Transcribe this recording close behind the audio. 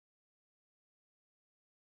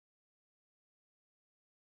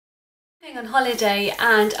Going on holiday,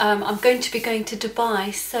 and I'm going to be going to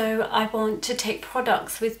Dubai, so I want to take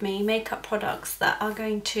products with me, makeup products that are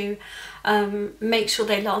going to make sure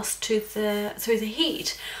they last through the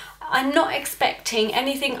heat. I'm not expecting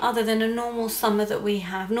anything other than a normal summer that we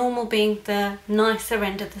have, normal being the nicer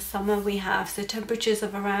end of the summer we have, so temperatures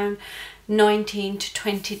of around 19 to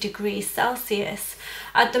 20 degrees Celsius.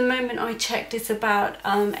 At the moment I checked, it's about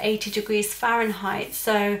 80 degrees Fahrenheit,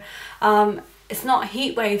 so it's not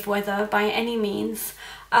heat wave weather by any means,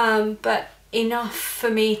 but enough for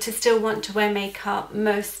me to still want to wear makeup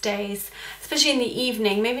most days, especially in the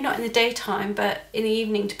evening, maybe not in the daytime, but in the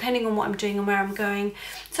evening, depending on what I'm doing and where I'm going.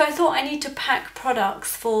 So I thought I need to pack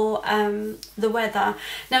products for the weather.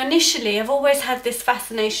 Now initially, I've always had this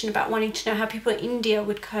fascination about wanting to know how people in India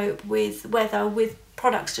would cope with weather, with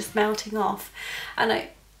products just melting off. And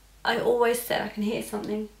I always said, I can hear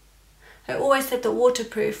something. I always said that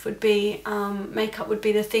waterproof would be, makeup would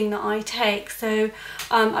be the thing that I take. So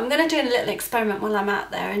I'm going to do a little experiment while I'm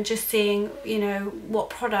out there and just seeing, you know,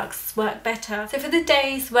 what products work better. So for the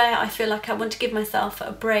days where I feel like I want to give myself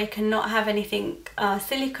a break and not have anything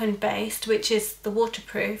silicone based, which is the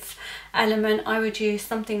waterproof element, I would use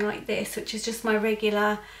something like this, which is just my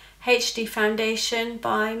regular HD foundation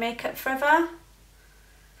by Makeup Forever.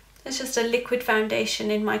 It's just a liquid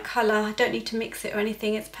foundation in my colour. I don't need to mix it or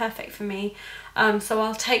anything, it's perfect for me. So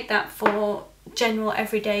I'll take that for general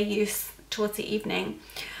everyday use towards the evening.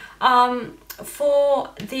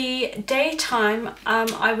 For the daytime,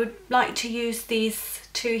 I would like to use these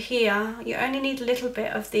two here. You only need a little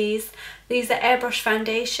bit of these. These are Airbrush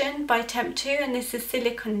Foundation by Temp 2, and this is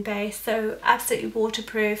silicone based, so absolutely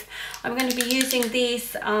waterproof. I'm going to be using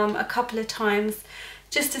these a couple of times,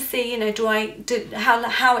 just to see, you know,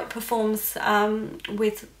 how it performs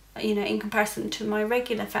with, you know, in comparison to my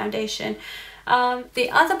regular foundation. The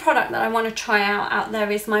other product that I want to try out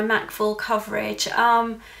there is my MAC Full Coverage.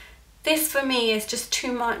 This for me is just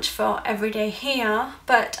too much for everyday here,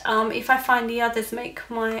 but if I find the others make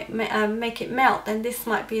it melt, then this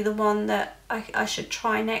might be the one that I should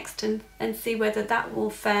try next and see whether that will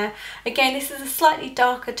fare. Again, this is a slightly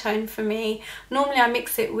darker tone for me. Normally I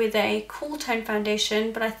mix it with a cool tone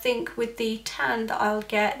foundation, but I think with the tan that I'll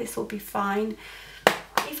get, this will be fine.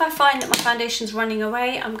 If I find that my foundation's running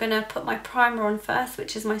away, I'm going to put my primer on first,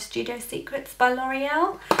 which is my Studio Secrets by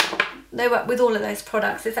L'Oreal. They work with all of those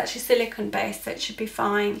products. It's actually silicone based, so it should be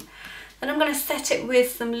fine. Then I'm going to set it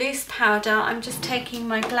with some loose powder. I'm just taking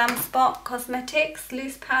my Glam Spot Cosmetics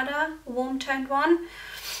loose powder, warm toned one.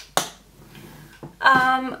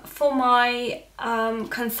 For my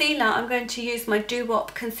concealer, I'm going to use my Doo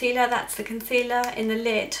Wop concealer. That's the concealer in the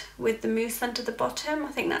lid with the mousse under the bottom.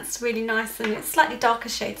 I think that's really nice, and it's slightly darker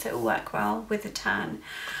shade, so it will work well with the tan.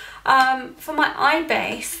 For my eye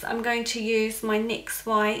base, I'm going to use my NYX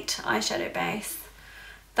White eyeshadow base.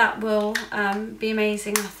 That will be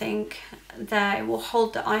amazing, I think. There, it will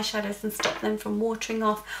hold the eyeshadows and stop them from watering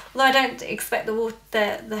off. Although I don't expect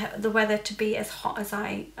the weather to be as hot as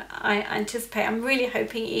I anticipate. I'm really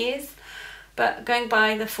hoping it is, but going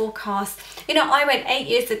by the forecast, you know, I went 8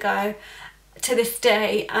 years ago to this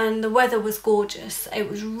day and the weather was gorgeous. It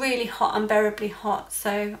was really hot, unbearably hot.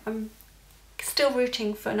 So I'm still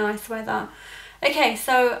rooting for nice weather. Okay,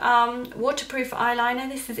 so waterproof eyeliner.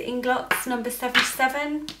 This is Inglot's number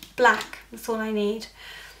 77, black. That's all I need.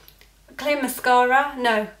 Clear mascara,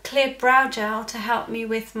 no, clear brow gel to help me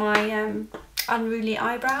with my unruly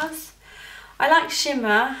eyebrows. I like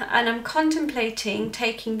shimmer, and I'm contemplating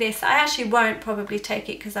taking this. I actually won't probably take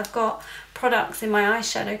it because I've got products in my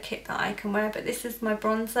eyeshadow kit that I can wear, but this is my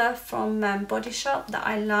bronzer from Body Shop that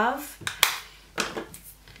I love.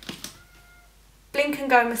 Blink and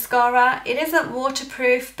Go mascara. It isn't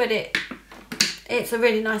waterproof, but it's a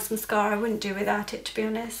really nice mascara. I wouldn't do without it, to be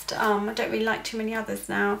honest. I don't really like too many others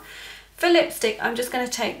now. For lipstick, I'm just going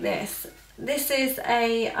to take this. This is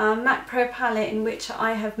a MAC Pro palette in which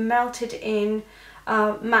I have melted in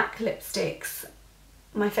MAC lipsticks,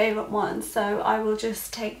 my favourite ones. So I will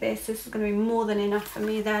just take this. This is going to be more than enough for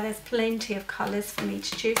me there. There's plenty of colours for me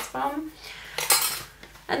to choose from.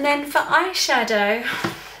 And then for eyeshadow,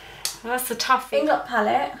 well, that's a tough Inglot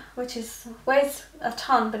palette, which weighs a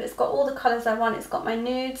ton, but it's got all the colours I want. It's got my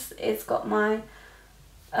nudes, it's got my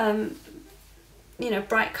you know,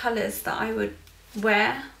 bright colours that I would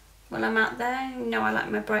wear when I'm out there. You know, I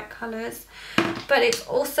like my bright colours, but it's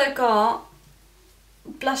also got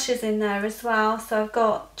blushes in there as well. So I've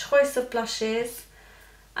got choice of blushes,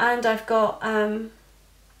 and I've got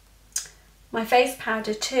my face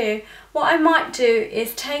powder too. What I might do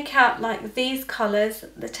is take out like these colours,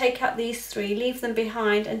 take out these three, leave them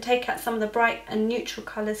behind, and take out some of the bright and neutral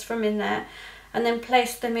colours from in there, and then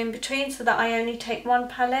place them in between so that I only take one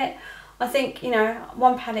palette. I think, you know,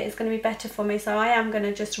 one palette is going to be better for me, so I am going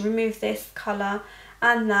to just remove this colour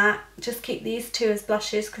and that, just keep these two as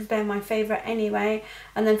blushes because they're my favourite anyway,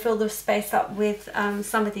 and then fill the space up with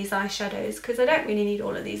some of these eyeshadows, because I don't really need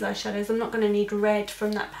all of these eyeshadows. I'm not going to need red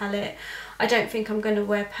from that palette. I don't think I'm going to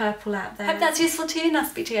wear purple out there. Hope that's useful to you, and I'll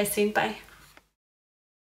speak to you guys soon. Bye.